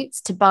show notes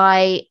to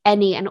buy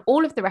any and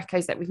all of the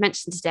recos that we've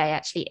mentioned today,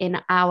 actually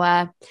in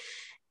our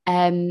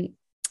in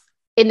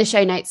the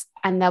show notes,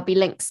 and there'll be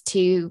links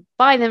to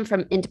buy them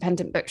from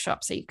independent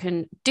bookshops, so you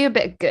can do a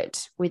bit of good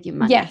with your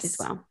money as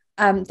well.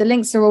 The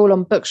links are all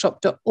on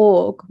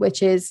bookshop.org,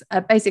 which is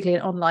basically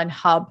an online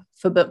hub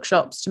for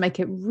bookshops to make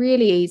it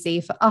really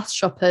easy for us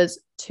shoppers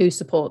to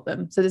support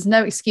them. So there's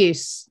no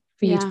excuse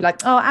for you to be like,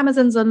 oh,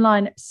 Amazon's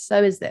online,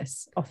 so is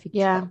this. Off you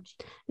go.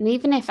 And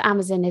even if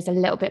Amazon is a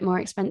little bit more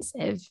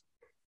expensive,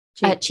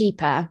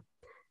 cheaper,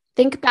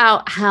 think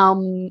about how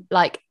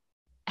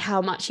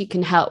much you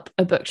can help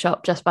a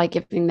bookshop just by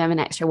giving them an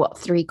extra,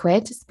 £3?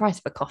 It's the price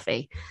of a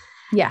coffee.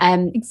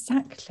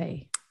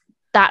 Exactly.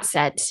 That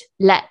said,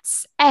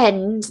 let's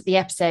end the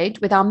episode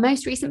with our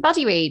most recent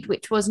buddy read,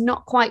 which was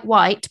Not Quite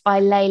White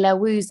by Layla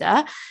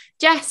Woozer.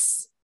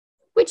 Jess,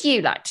 would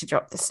you like to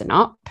drop the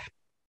synop?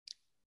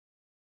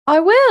 I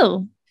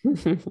will.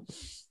 Let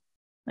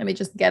me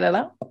just get it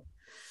up.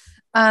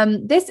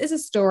 This is a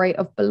story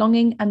of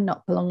belonging and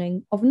not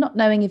belonging, of not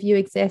knowing if you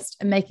exist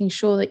and making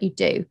sure that you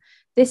do.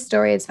 This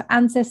story is for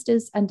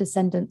ancestors and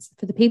descendants,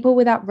 for the people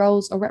without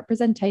roles or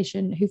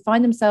representation who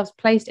find themselves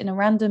placed in a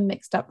random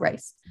mixed up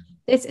race.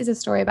 This is a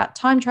story about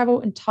time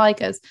travel and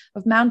tigers,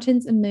 of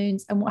mountains and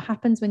moons, and what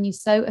happens when you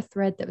sew a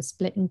thread that was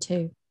split in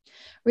two.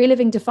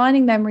 Reliving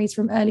defining memories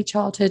from early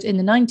childhood in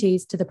the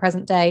 90s to the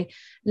present day,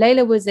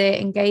 Layla Woozer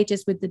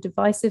engages with the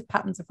divisive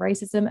patterns of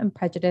racism and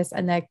prejudice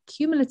and their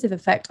cumulative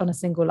effect on a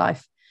single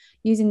life.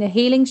 Using the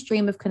healing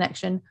stream of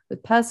connection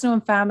with personal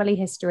and family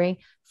history,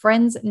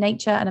 friends,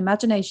 nature and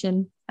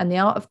imagination, and the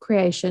art of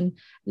creation,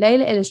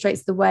 Layla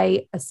illustrates the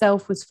way a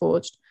self was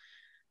forged.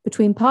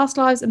 Between past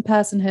lives and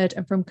personhood,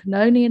 and from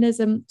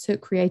colonialism to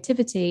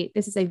creativity,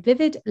 this is a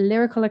vivid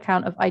lyrical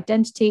account of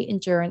identity,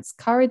 endurance,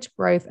 courage,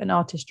 growth, and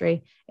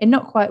artistry. In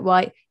Not Quite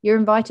White, you're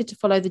invited to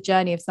follow the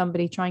journey of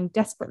somebody trying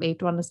desperately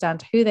to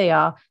understand who they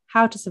are,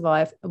 how to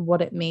survive, and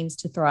what it means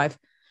to thrive.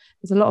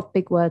 There's a lot of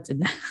big words in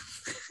there.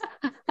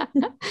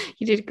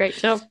 You did a great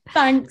job.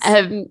 Thanks.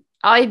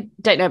 I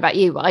don't know about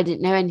you, but I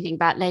didn't know anything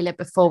about Layla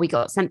before we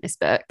got sent this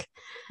book.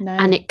 No.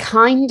 And it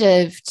kind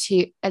of,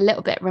 to a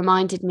little bit,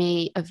 reminded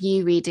me of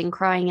you reading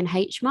Crying in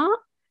H Mart,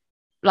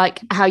 like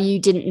how you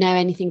didn't know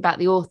anything about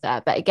the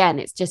author. But again,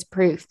 it's just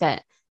proof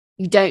that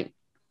you don't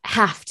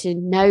have to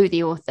know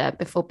the author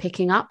before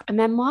picking up a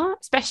memoir,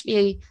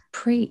 especially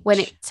when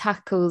it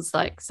tackles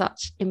like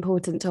such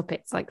important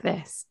topics like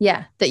this.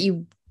 Yeah, that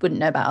you wouldn't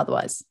know about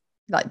otherwise.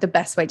 Like the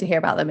best way to hear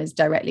about them is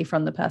directly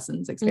from the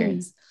person's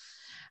experience.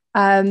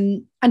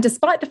 And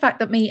despite the fact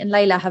that me and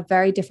Layla have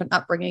very different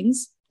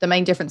upbringings, the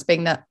main difference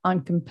being that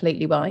I'm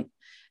completely white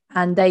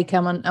and they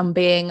come on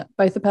being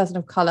both a person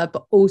of color,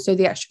 but also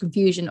the extra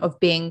confusion of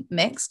being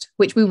mixed,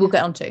 which we will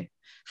get onto.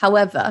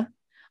 However,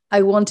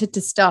 I wanted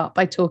to start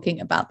by talking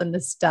about the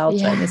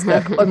nostalgia in this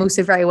book. I'm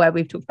also very aware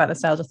we've talked about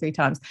nostalgia 3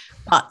 times,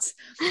 but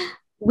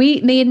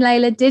me and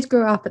Layla did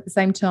grow up at the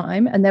same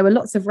time, and there were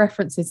lots of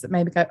references that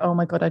made me go, oh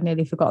my God, I'd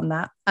nearly forgotten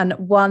that. And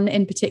one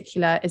in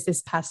particular is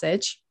this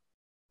passage.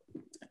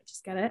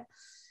 Just get it.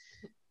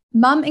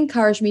 Mum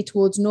encouraged me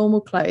towards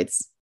normal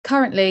clothes.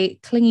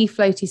 Currently, clingy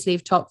floaty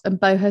sleeve tops and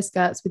boho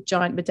skirts with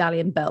giant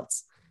medallion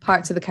belts.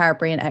 Pirates of the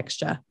Caribbean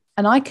extra.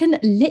 And I can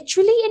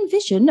literally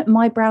envision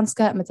my brown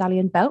skirt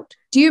medallion belt.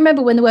 Do you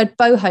remember when the word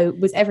boho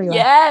was everywhere?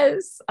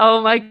 Yes.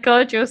 Oh my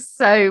God, you're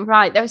so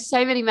right. There were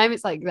so many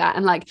moments like that.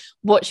 And like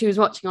what she was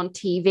watching on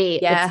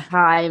TV at the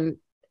time,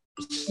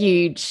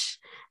 huge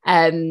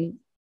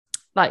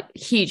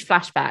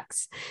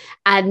flashbacks.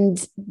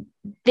 And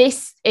a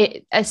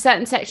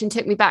certain section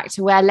took me back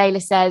to where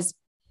Layla says,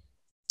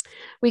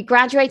 we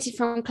graduated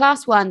from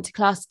class 1 to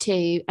class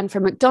 2 and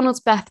from McDonald's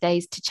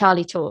birthdays to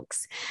Charlie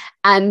Talks.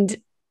 And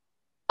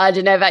I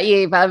don't know about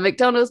you, but a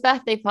McDonald's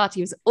birthday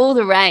party was all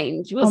the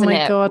range, wasn't it? Oh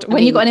my God.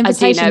 When you got an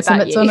invitation to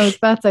McDonald's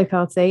birthday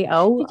party.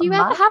 Oh, did you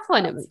ever have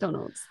one at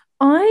McDonald's?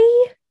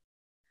 I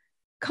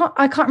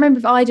can't remember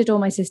if I did or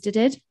my sister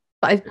did,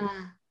 but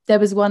there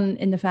was one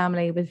in the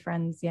family with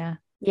friends. Yeah.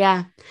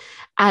 Yeah.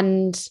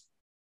 And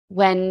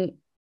when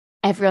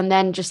everyone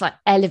then just like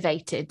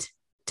elevated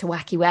to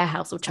Wacky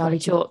Warehouse or Charlie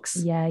Chalks.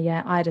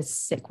 Yeah. I had a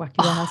sick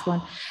Wacky Warehouse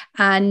one.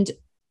 And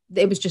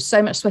it was just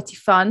so much sweaty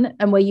fun,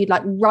 and where you'd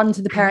like run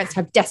to the parents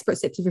to have desperate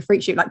sips of your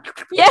fruit shoot, like,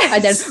 yes,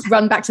 and then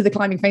run back to the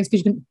climbing frames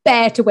because you couldn't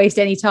bear to waste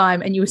any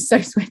time and you were so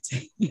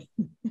sweaty. Dying.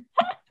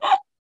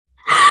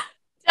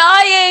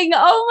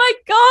 Oh my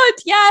God,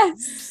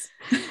 yes.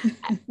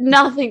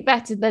 Nothing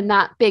better than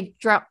that big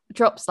drop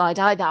slide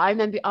either. I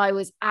remember I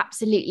was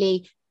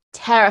absolutely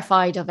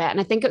terrified of it, and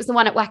I think it was the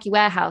one at Wacky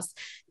Warehouse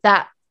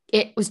that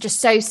it was just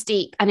so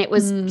steep, and it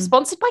was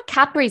sponsored by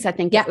Cadbury's. I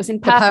think it was in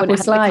purple and it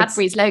had the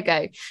Cadbury's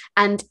logo,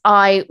 and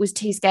I was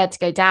too scared to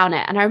go down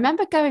it. And I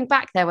remember going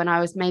back there when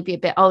I was maybe a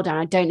bit older, and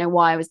I don't know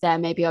why I was there.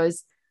 Maybe I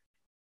was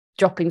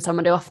dropping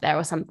somebody off there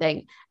or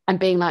something, and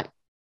being like,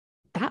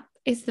 that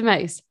is the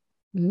most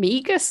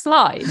meager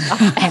slide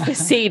I've ever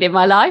seen in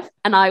my life,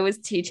 and I was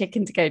too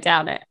chicken to go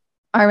down it.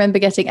 I remember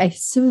getting a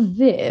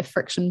severe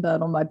friction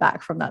burn on my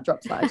back from that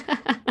drop slide.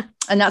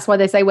 And that's why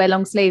they say wear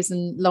long sleeves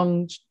and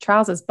long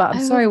trousers. But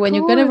I'm sorry, when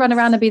you're going to run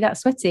around and be that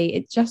sweaty,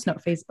 it's just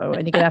not feasible,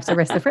 and you're going to have to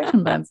risk the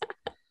friction burns.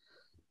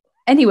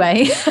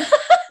 Anyway,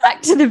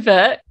 back to the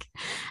book.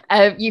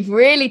 You've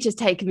really just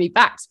taken me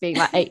back to being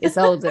like 8 years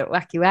old at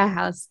Wacky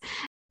Warehouse.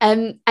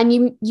 And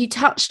you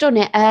touched on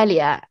it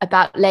earlier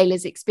about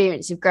Layla's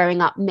experience of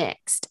growing up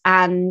mixed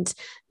and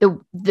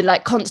the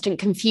like constant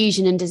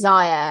confusion and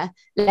desire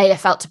Layla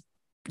felt to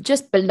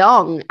just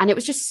belong. And it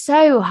was just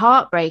so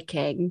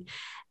heartbreaking.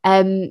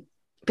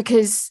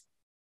 Because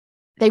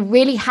they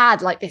really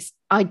had like this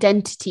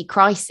identity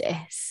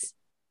crisis,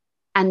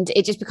 and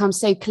it just becomes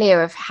so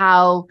clear of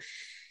how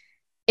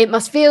it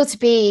must feel to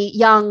be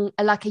young,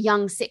 like a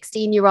young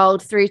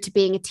 16-year-old through to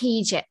being a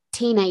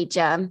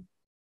teenager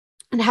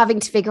and having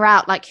to figure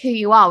out like who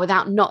you are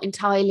without not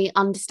entirely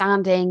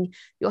understanding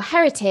your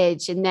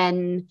heritage. And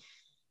then,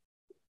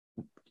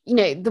 you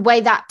know, the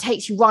way that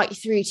takes you right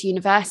through to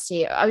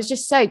university. I was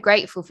just so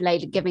grateful for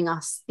Layla giving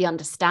us the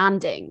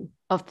understanding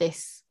of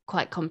this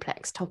quite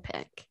complex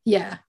topic.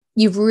 Yeah,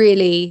 you've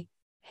really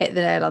hit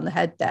the nail on the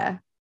head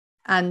there.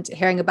 And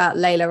hearing about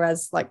Layla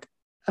as like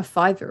a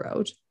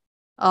 5-year-old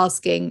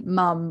asking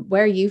mum,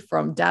 where are you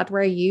from? Dad,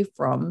 where are you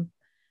from?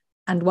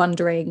 And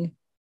wondering,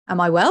 am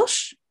I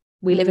Welsh?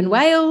 We live in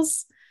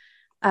Wales.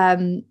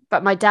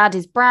 But my dad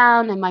is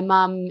brown and my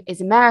mum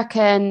is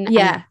American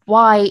and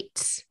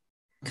white.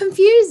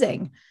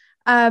 Confusing.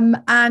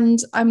 And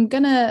I'm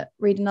gonna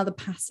read another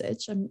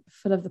passage. I'm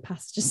full of the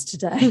passages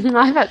today.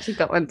 I've actually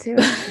got one too.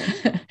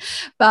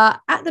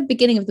 But at the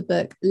beginning of the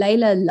book,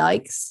 Layla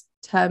likes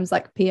terms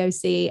like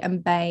POC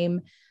and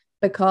BAME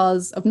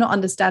because of not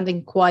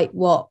understanding quite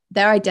what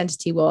their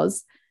identity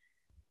was.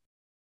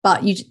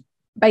 But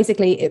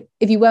basically,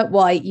 if you weren't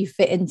white, you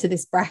fit into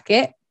this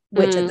bracket,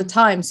 which at the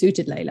time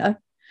suited Layla.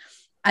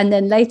 And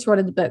then later on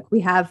in the book,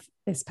 we have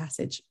this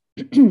passage.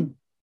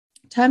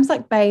 Terms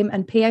like BAME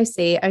and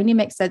POC only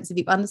make sense if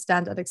you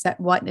understand and accept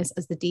whiteness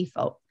as the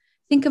default.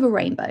 Think of a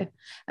rainbow.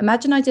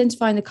 Imagine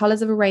identifying the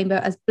colours of a rainbow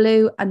as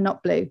blue and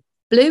not blue.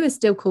 Blue is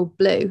still called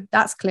blue.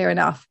 That's clear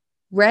enough.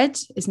 Red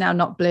is now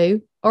not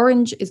blue.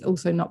 Orange is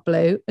also not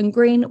blue. And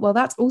green, well,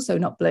 that's also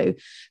not blue.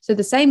 So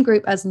the same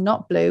group as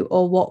not blue,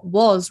 or what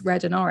was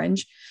red and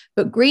orange,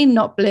 but green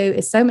not blue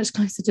is so much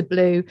closer to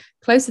blue,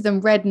 closer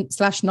than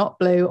red/not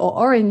blue, or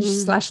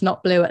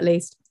orange/not blue at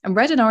least. And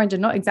red and orange are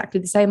not exactly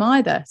the same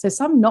either. So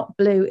some not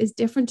blue is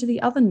different to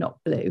the other not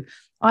blue,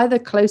 either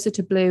closer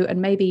to blue and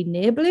maybe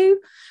near blue.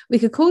 We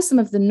could call some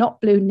of the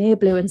not blue near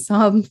blue and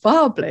some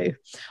far blue.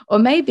 Or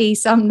maybe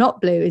some not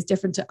blue is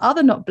different to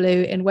other not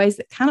blue in ways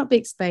that cannot be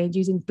explained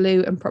using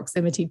blue and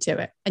proximity to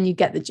it. And you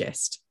get the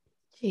gist.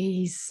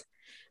 Jeez.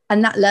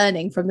 And that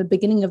learning from the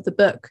beginning of the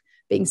book,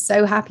 being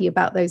so happy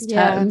about those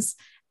terms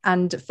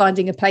and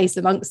finding a place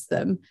amongst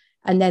them.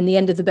 And then the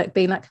end of the book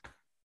being like,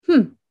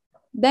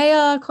 they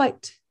are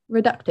quite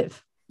reductive.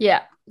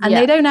 Yeah. And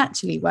they don't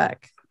actually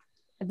work.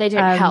 They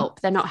don't help.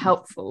 They're not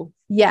helpful.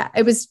 Yeah,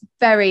 it was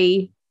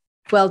very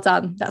well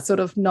done. That sort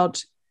of nod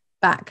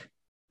back.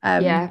 I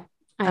agree.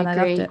 I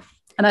loved it.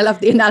 And I love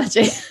the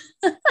analogy.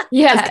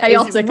 Yeah, as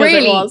chaotic really,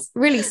 as it was.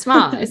 really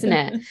smart, isn't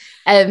it?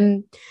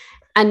 And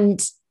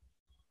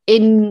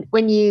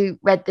when you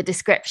read the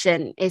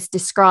description, it's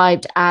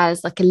described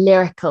as like a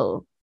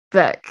lyrical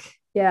book.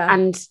 Yeah.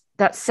 And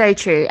that's so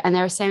true. And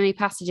there are so many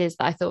passages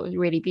that I thought was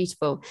really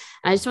beautiful.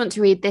 And I just want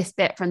to read this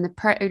bit from the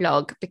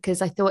prologue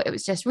because I thought it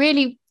was just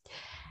really,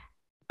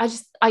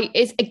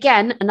 it's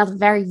again, another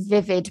very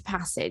vivid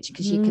passage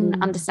because you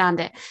can understand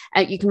it.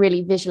 You can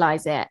really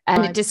visualize it.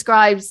 And it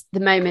describes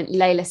the moment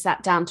Layla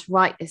sat down to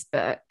write this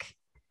book.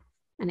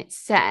 And it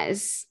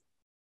says,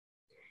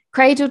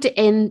 cradled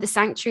in the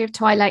sanctuary of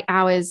twilight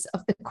hours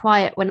of the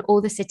quiet when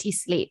all the city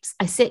sleeps,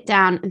 I sit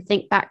down and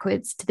think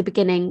backwards to the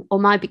beginning, or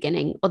my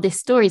beginning, or this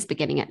story's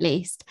beginning at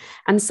least.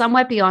 And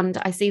somewhere beyond,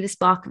 I see the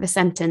spark of a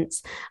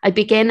sentence. I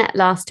begin at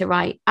last to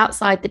write.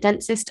 Outside the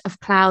densest of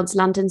clouds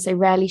London so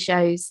rarely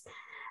shows,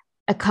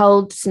 a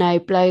cold snow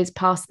blows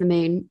past the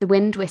moon, the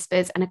wind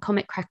whispers and a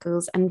comet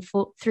crackles, and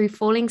through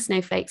falling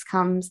snowflakes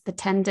comes the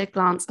tender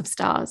glance of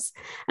stars.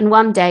 And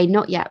one day,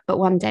 not yet, but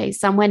one day,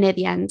 somewhere near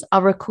the end,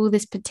 I'll recall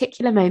this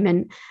particular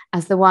moment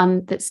as the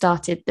one that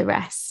started the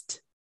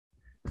rest.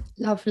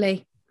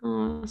 Lovely.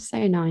 Oh,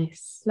 so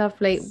nice.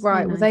 Lovely. So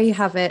right. nice. Well, there you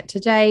have it.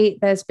 Today,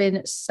 there's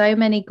been so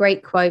many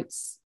great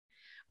quotes.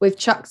 We've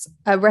chucked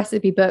a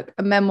recipe book,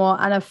 a memoir,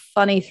 and a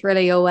funny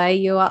thriller your way.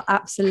 You are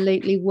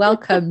absolutely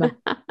welcome.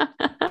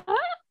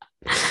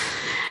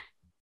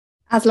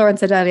 As Lauren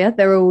said earlier,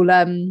 they're all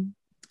going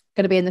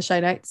to be in the show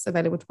notes,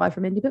 available to buy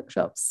from indie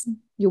bookshops.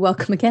 You're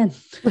welcome again.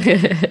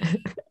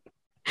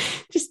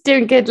 Just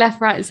doing good left,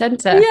 right and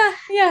centre.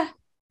 Yeah.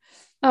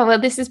 Oh, well,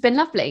 this has been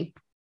lovely.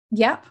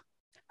 Yep.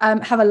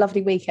 Have a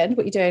lovely weekend.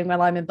 What are you doing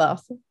while I'm in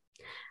Bath?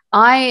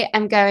 I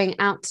am going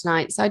out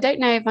tonight, so I don't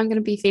know if I'm going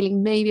to be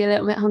feeling maybe a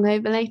little bit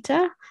hungover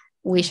later.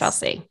 We shall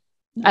see.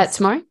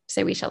 Tomorrow,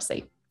 so we shall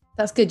see.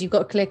 That's good. You've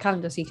got a clear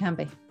calendar, so you can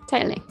be.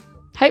 Totally.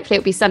 Hopefully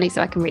it'll be sunny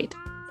so I can read.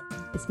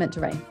 It's meant to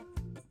rain.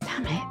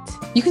 Damn it.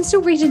 You can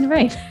still read in the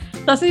rain.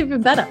 That's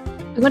even better.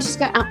 I want to just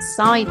go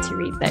outside to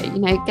read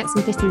though, get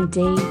some vitamin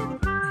D.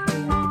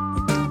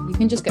 You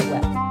can just get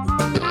wet.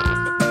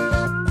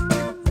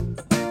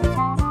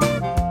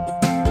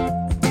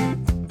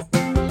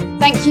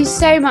 Thank you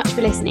so much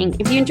for listening.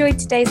 If you enjoyed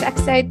today's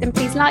episode, then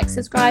please like,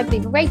 subscribe,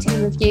 leave a rating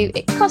and review.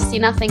 It costs you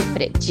nothing,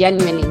 but it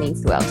genuinely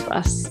means the world to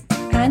us.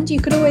 And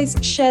you can always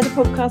share the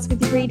podcast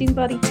with your reading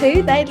buddy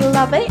too. They'd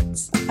love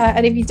it.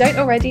 And if you don't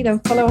already, then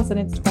follow us on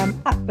Instagram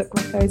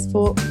 @BookRecos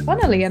for,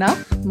 funnily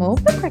enough, more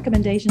book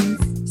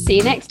recommendations. See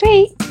you next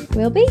week.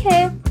 We'll be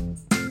here.